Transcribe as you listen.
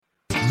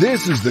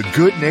This is the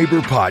Good Neighbor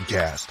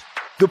Podcast,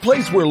 the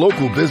place where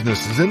local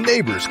businesses and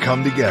neighbors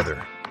come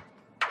together.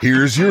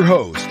 Here's your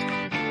host,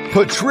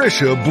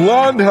 Patricia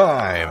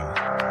Blondheim.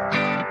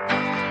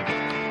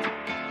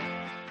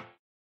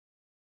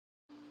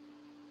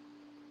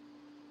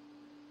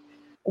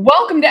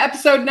 Welcome to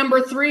episode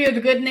number 3 of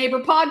the Good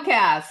Neighbor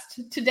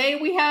Podcast. Today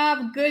we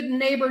have good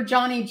neighbor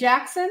Johnny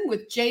Jackson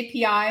with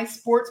JPI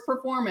Sports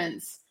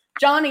Performance.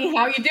 Johnny,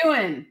 how you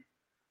doing?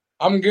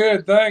 I'm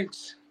good,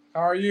 thanks.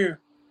 How are you?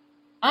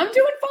 I'm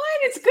doing fine.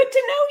 It's good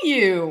to know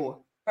you.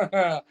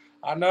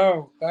 I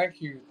know.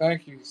 Thank you.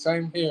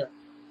 Same here.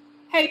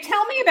 Hey,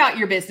 tell me about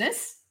your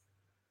business.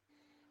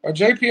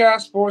 JPI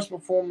Sports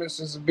Performance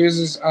is a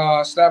business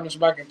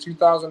established back in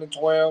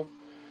 2012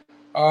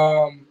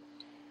 where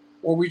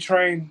we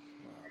train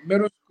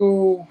middle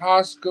school,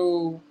 high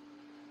school,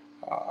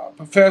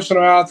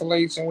 professional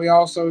athletes, and we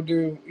also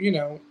do,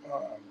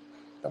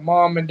 the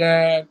mom and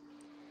dad,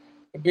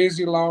 the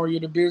busy lawyer,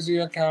 the busy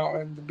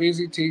accountant, the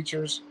busy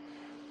teachers.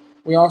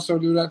 We also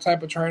do that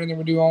type of training, and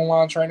we do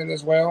online training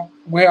as well.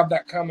 We have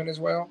that coming as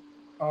well.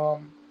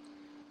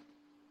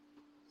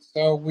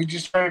 So we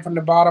just train from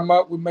the bottom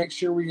up. We make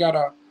sure we got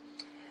a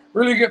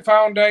really good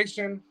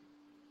foundation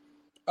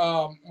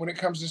when it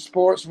comes to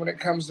sports, when it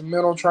comes to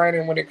mental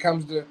training, when it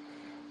comes to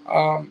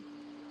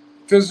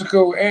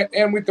physical,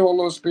 and we throw a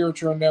little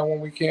spiritual in there when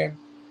we can.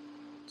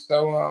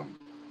 So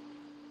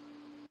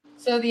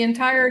the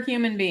entire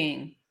human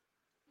being.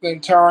 The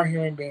entire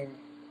human being.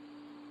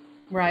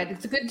 Right.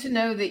 It's good to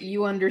know that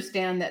you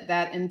understand that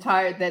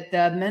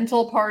the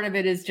mental part of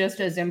it is just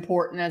as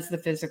important as the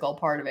physical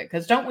part of it.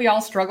 Because don't we all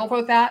struggle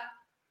with that?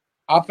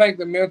 I think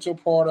the mental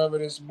part of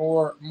it is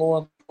more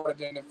important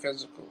than the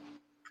physical.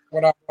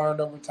 What I've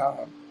learned over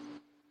time.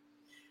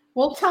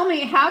 Well, tell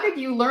me, how did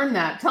you learn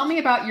that? Tell me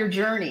about your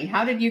journey.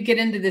 How did you get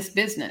into this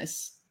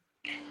business?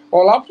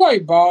 Well, I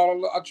played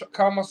ball. I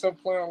call myself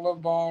playing a little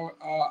ball.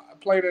 I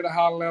played at a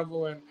high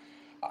level, and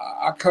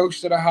I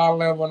coached at a high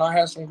level, and I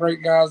had some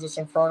great guys that's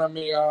in front of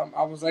me.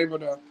 I was able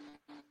to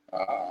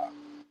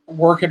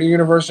work at the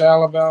University of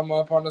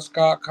Alabama up under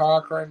Scott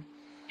Cochran,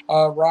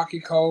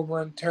 Rocky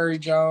Coburn, Terry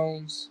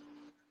Jones,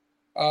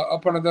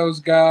 up under those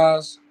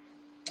guys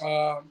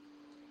from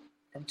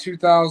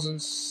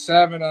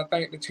 2007, I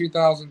think, to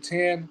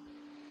 2010.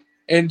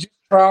 And just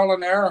trial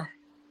and error,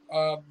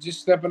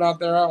 just stepping out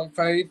there on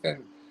faith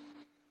and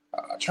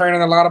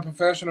training a lot of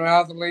professional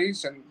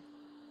athletes and,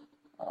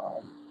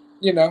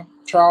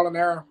 trial and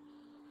error.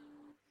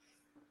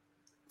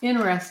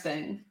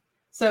 Interesting.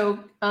 So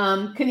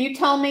can you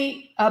tell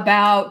me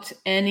about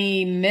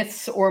any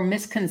myths or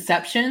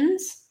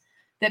misconceptions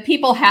that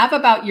people have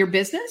about your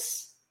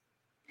business?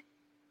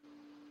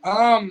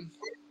 I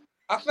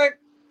think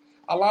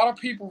a lot of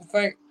people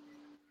think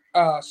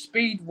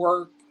speed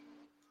work,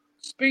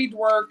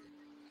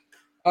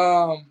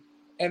 and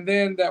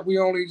then that we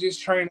only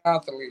just train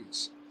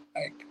athletes.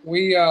 Like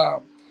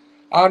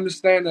I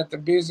understand that the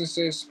business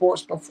is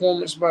sports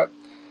performance, but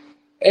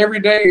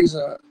every day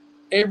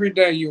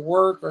you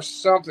work or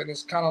something.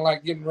 It's kind of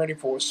like getting ready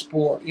for a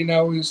sport. We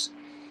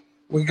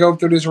go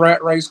through this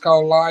rat race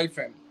called life,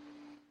 and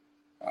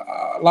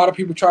a lot of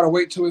people try to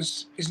wait till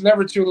it's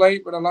never too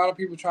late, but a lot of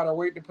people try to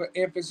wait to put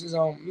emphasis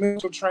on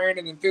mental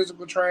training and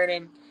physical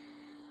training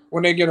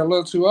when they get a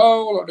little too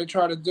old, or they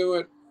try to do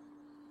it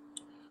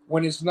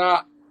when it's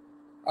not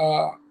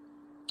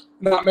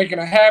making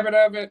a habit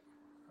of it.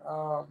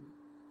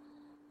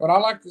 But I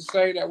like to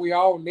say that we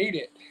all need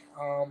it.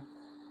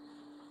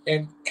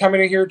 And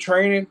coming in here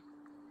training,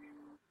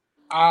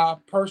 I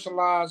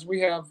personalize. We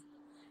have,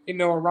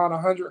 around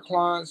 100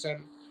 clients,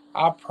 and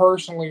I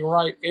personally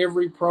write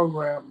every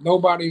program.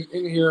 Nobody's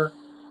in here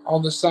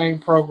on the same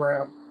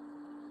program.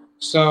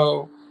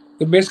 So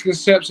the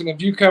misconception,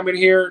 if you come in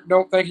here,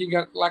 don't think you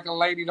got like a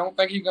lady, don't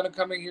think you're going to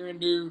come in here and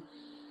do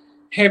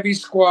heavy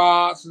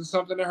squats and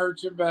something to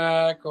hurt your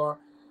back or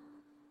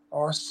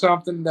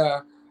something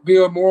to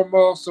build more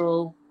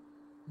muscle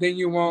than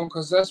you want,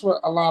 because that's what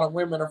a lot of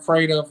women are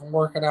afraid of from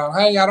working out.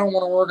 Hey, I don't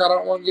want to work. I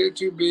don't want to get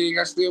too big.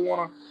 I still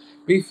want to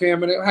be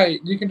feminine. Hey,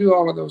 you can do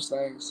all of those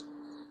things.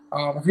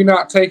 If you're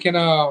not taking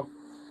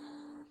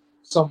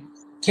some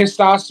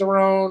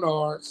testosterone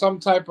or some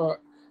type of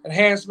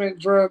enhancement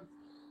drug,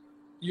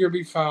 you'll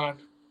be fine.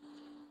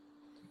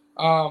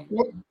 Go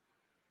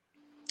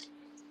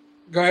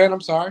ahead.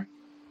 I'm sorry.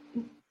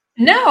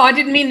 No, I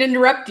didn't mean to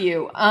interrupt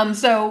you.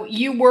 So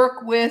you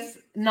work with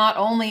not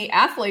only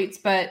athletes,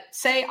 but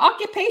say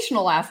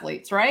occupational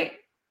athletes, right?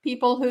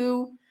 People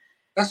who...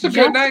 That's a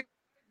good name.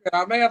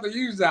 I may have to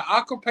use that.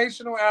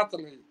 Occupational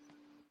athlete.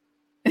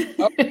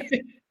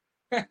 Okay.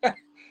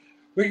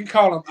 We can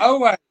call them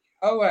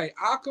OA,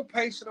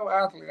 occupational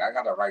athlete. I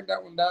got to write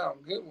that one down.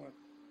 Good one.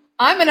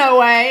 I'm an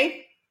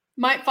OA.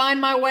 Might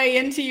find my way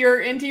into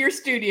your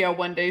studio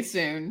one day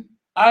soon.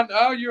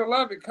 You'll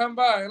love it. Come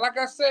by. Like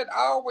I said,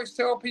 I always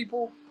tell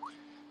people,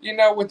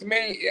 with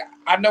me,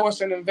 I know it's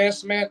an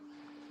investment.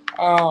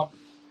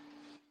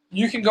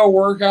 You can go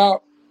work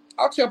out.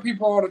 I'll tell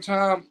people all the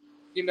time,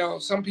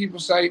 some people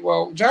say,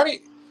 well,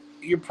 Johnny,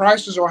 your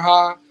prices are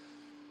high.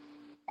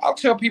 I'll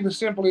tell people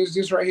simply as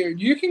this right here.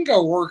 You can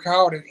go work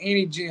out at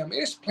any gym.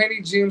 There's plenty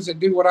of gyms that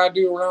do what I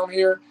do around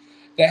here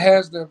that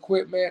has the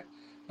equipment.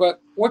 But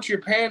what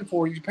you're paying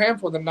for, you're paying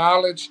for the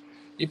knowledge.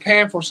 You're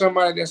paying for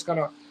somebody that's going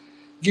to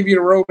give you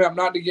the roadmap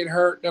not to get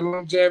hurt, the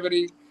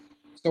longevity.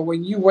 So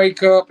when you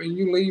wake up and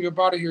you leave up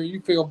out of here,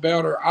 you feel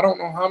better. I don't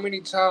know how many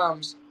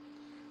times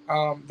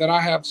that I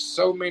have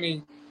so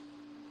many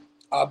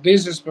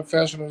business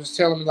professionals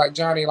telling me, like,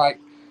 Johnny, like,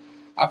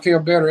 I feel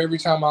better every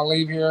time I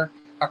leave here.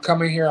 I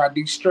come in here, I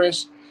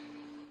de-stress.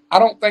 I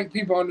don't think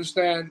people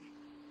understand,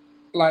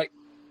 like,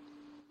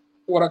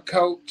 what a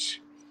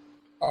coach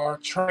or a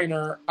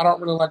trainer, I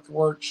don't really like the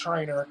word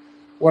trainer,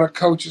 what a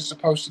coach is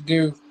supposed to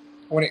do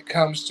when it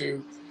comes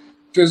to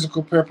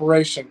physical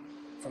preparation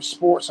for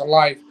sports and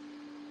life.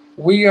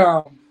 We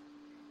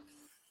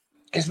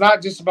It's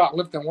not just about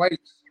lifting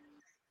weights.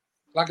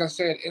 Like I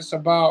said, it's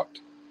about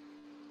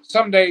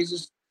some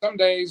days,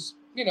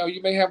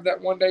 you may have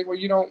that one day where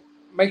you don't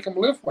make them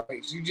lift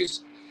weights.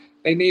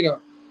 They need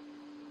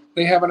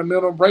they having a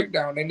mental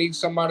breakdown. They need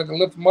somebody to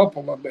lift them up a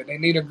little bit. They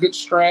need a good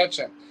stretch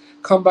and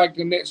come back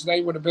the next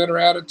day with a better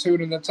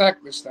attitude and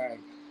attack this thing.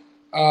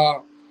 Uh,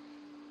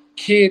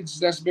 Kids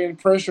that's been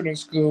pressured in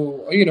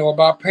school,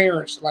 by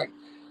parents. Like,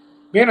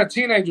 being a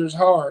teenager is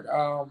hard.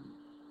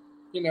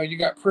 You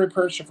got peer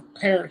pressure from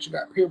parents. You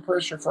got peer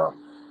pressure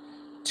from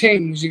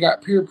teens. You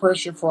got peer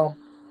pressure from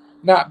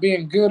not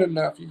being good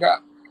enough. You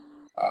got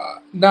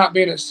not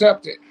being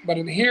accepted. But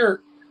in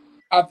here,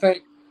 I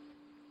think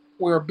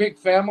we're a big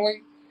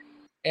family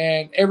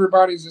and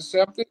everybody's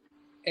accepted.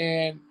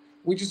 And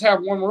we just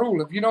have one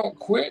rule: if you don't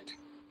quit,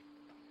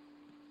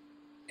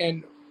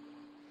 and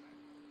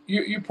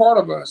you're part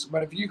of us.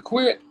 But if you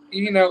quit,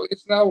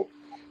 it's no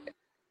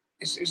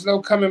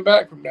coming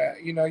back from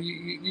that.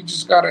 You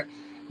just gotta.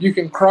 You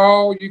can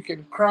crawl, you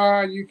can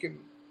cry, you can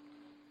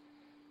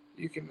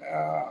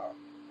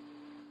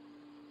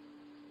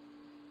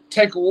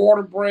take a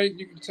water break.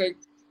 You can take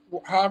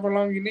however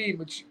long you need,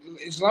 but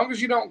as long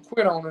as you don't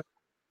quit on it,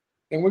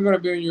 then we're going to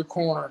be in your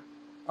corner.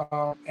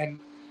 And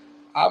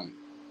I'm,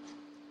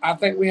 I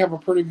think we have a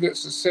pretty good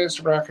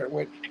success record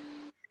with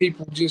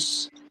people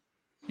just,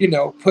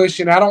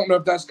 pushing. I don't know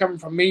if that's coming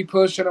from me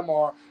pushing them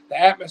or the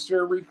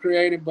atmosphere we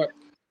created, but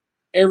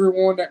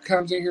everyone that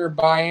comes in here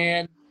buy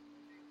in.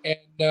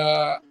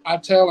 And I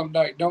tell them,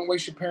 don't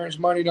waste your parents'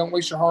 money. Don't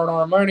waste your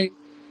hard-earned money.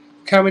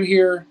 Come in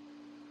here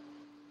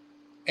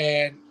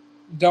and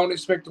don't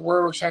expect the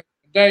world to change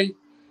today.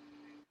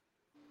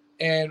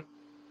 And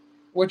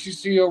what you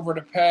see over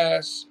the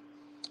past,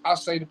 I'll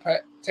say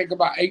take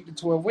about 8 to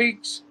 12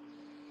 weeks,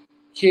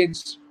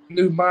 kids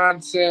new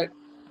mindset,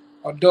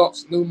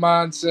 adults new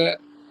mindset,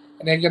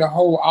 and they get a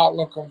whole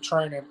outlook on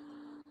training.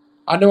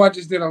 I know I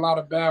just did a lot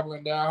of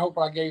babbling there. I hope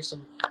I gave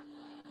some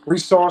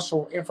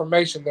resourceful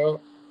information though.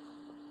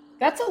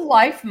 That's a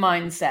life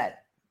mindset.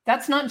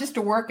 That's not just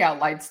a workout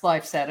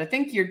life set. I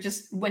think you're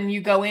just, when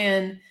you go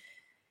in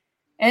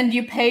and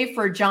you pay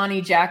for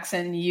Johnny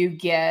Jackson, you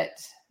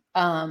get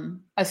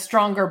a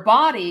stronger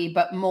body,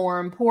 but more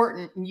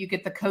important, you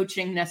get the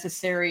coaching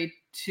necessary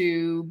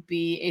to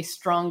be a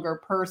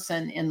stronger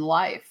person in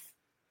life.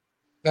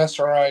 That's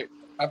right.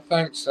 I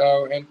think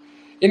so. And,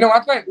 I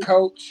think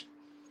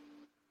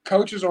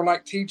coaches are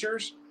like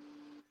teachers.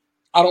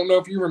 I don't know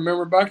if you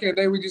remember back in the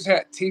day, we just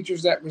had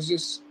teachers that was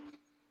just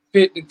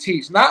fit to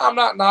teach. Now, I'm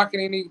not knocking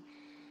any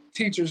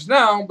teachers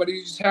now, but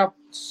you just have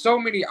so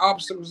many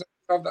obstacles that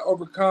you have to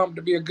overcome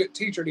to be a good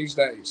teacher these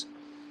days.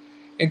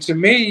 And to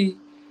me,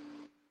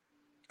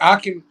 I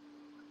can,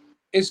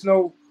 it's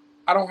no,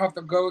 I don't have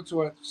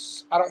to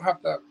I don't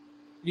have to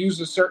use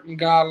a certain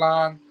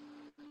guideline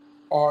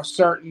or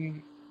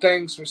certain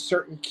things for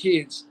certain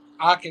kids.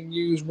 I can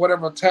use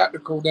whatever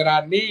tactical that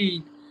I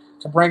need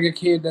to bring a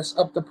kid that's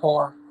up to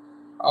par.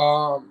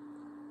 Um,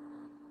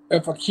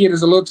 if a kid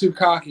is a little too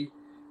cocky,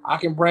 I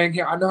can bring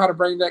him. I know how to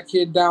bring that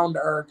kid down to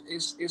earth.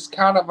 It's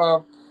kind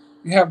of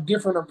you have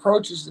different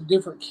approaches to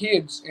different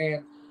kids,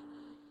 and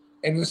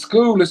in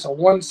school it's a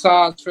one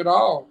size fit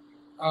all.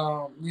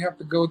 You have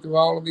to go through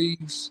all of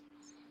these.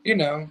 You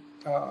know,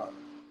 uh,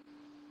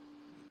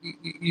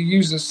 you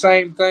use the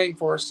same thing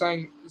for a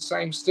same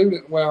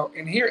student. Well,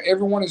 in here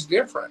everyone is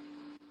different,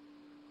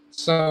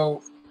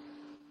 so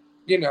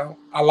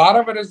a lot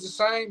of it is the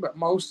same, but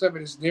most of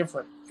it is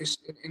different. It's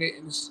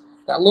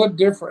that little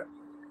different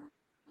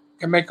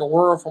can make a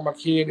world from a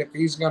kid if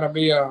you're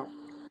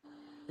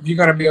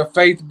gonna be a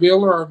faith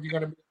builder or if you're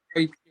gonna be a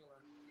faith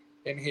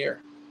killer in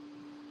here.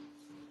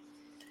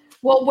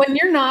 Well, when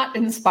you're not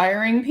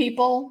inspiring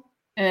people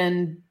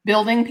and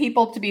building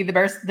people to be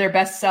their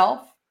best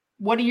self,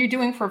 what are you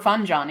doing for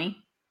fun, Johnny?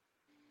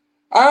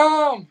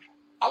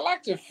 I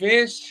like to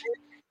fish,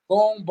 go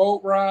on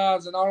boat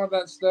rides and all of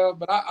that stuff,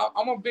 but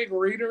I'm a big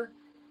reader.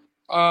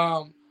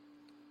 Um,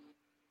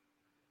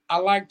 I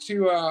like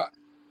to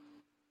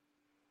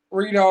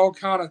read all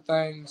kind of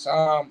things,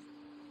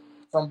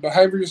 from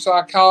behavioral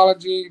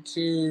psychology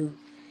to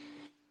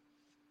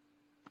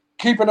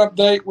keep an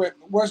update with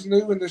what's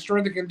new in the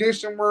strength and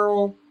condition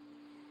world.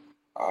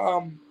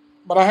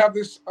 But I have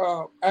this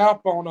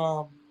app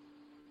on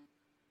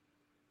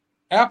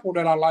Apple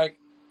that I like.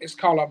 It's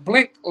called a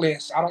Blink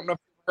List. I don't know if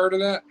you've heard of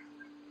that.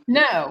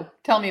 No,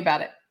 tell me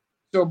about it.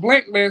 So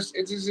Blink List,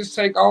 it just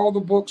take all the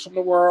books from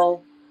the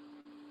world,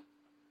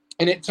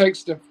 and it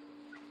takes the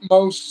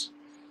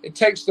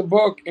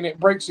book and it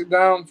breaks it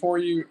down for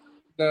you,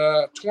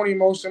 the 20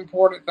 most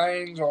important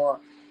things or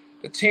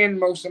the 10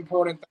 most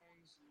important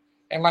things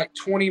in like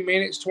 20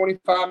 minutes,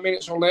 25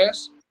 minutes or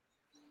less.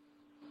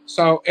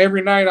 So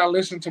every night I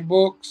listen to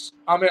books.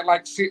 I'm at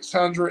like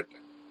 600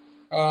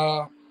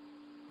 for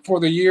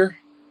the year.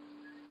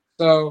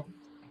 So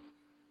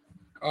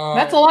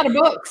that's a lot of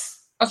books.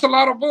 That's a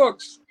lot of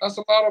books.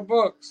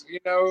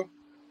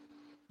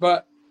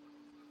 But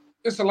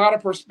it's a lot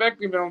of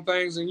perspective on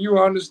things, and you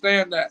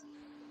understand that.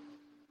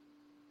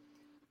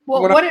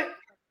 Well,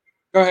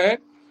 go ahead.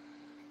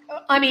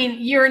 I mean,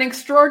 you're an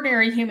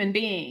extraordinary human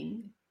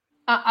being.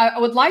 I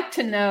would like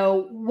to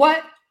know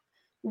what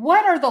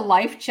are the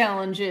life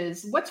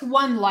challenges? What's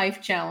one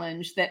life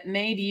challenge that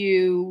made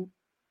you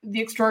the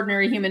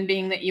extraordinary human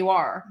being that you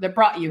are, that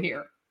brought you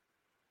here?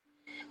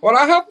 Well,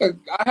 I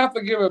have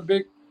to give a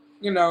big,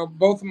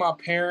 both of my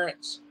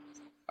parents,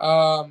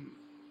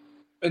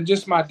 and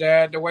just my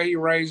dad, the way he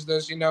raised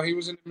us. He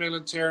was in the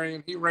military,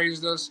 and he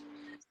raised us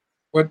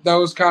with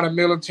those kind of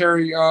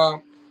military,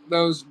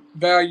 those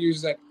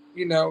values that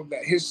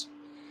that his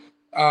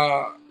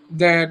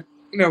dad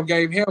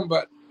gave him.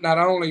 But not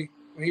only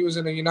when he was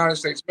in the United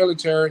States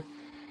military,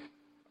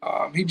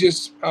 he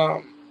just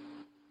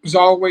was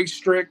always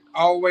strict,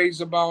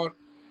 always about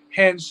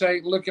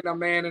handshake, looking a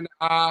man in the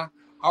eye,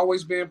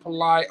 always being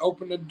polite,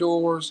 open the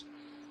doors,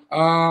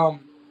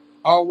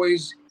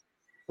 always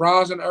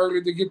rising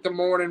early to get the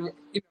morning,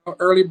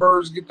 early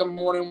birds get the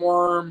morning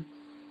worm,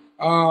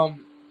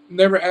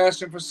 never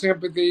asking for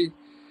sympathy,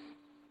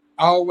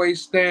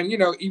 always stand,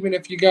 even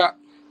if you got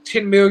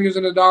 $10 million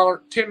in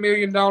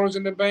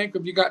the bank,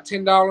 if you got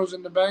 $10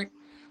 in the bank,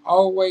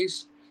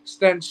 always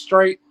stand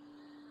straight,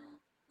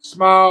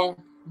 smile,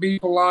 be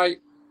polite,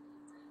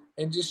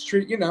 and just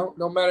treat,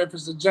 no matter if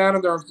it's the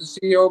janitor or if it's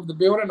the CEO of the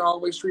building,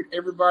 always treat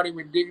everybody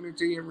with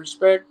dignity and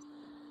respect.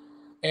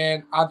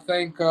 And I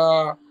think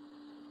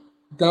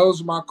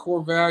those are my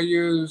core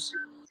values.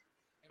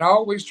 And I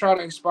always try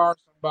to inspire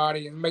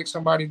somebody and make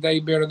somebody's day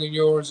better than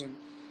yours.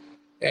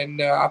 And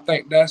I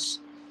think that's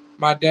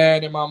my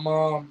dad and my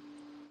mom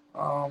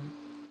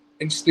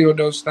instilled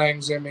those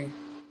things in me.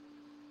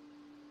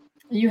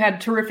 You had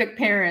terrific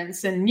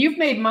parents, and you've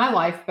made my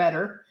life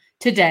better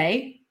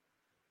today.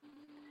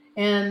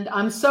 And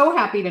I'm so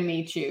happy to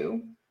meet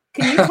you.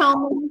 Can you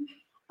tell me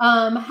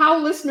how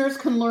listeners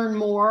can learn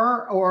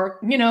more or,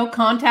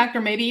 contact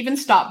or maybe even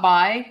stop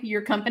by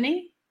your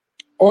company?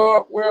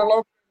 Well, we're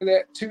located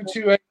at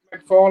 228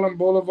 McFarland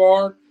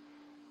Boulevard.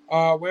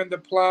 We're in the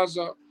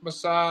plaza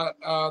beside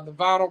the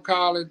Vinyl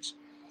College.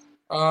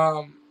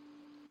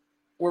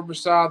 We're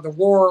beside the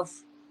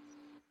wharf.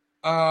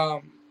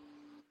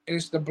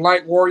 It's the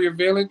Black Warrior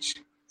Village.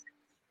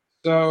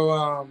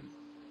 So,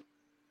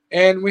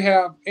 and we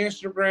have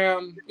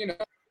Instagram,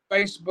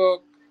 Facebook,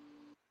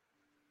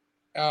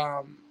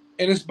 and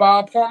it's by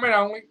appointment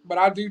only, but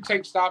I do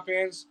take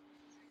stop-ins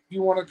if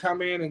you want to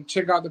come in and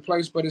check out the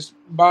place, but it's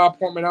by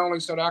appointment only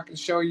so that I can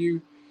show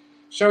you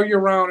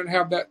around and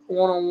have that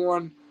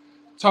one-on-one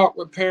talk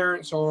with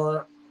parents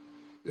or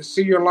to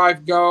see your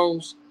life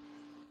goals.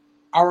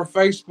 Our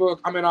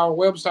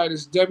website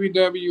is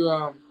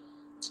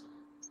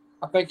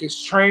I think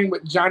it's Train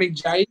with Johnny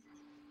J.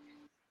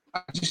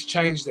 I just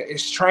changed it.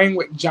 It's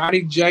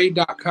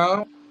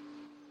trainwithjohnnyj.com.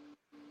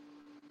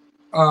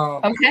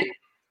 Okay.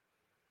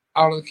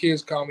 All of the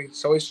kids call me.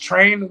 So it's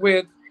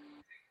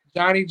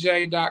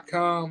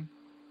trainwithjohnnyj.com.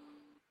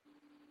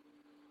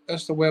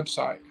 That's the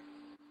website.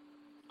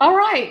 All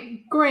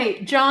right.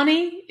 Great.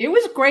 Johnny, it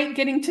was great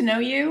getting to know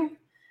you.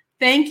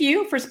 Thank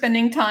you for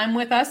spending time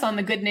with us on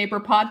the Good Neighbor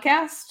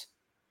podcast.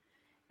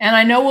 And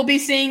I know we'll be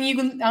seeing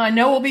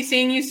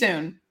you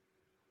soon.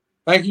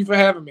 Thank you for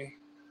having me.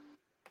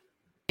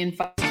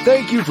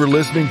 Thank you for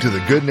listening to the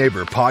Good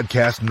Neighbor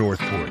Podcast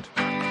Northport.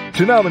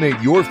 To nominate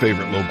your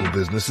favorite local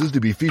businesses to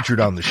be featured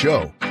on the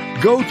show,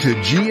 go to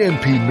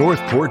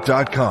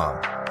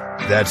gnpnorthport.com.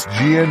 That's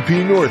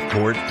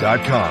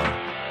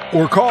gnpnorthport.com.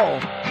 Or call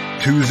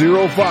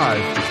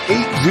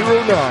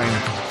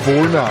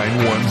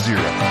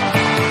 205-809-4910.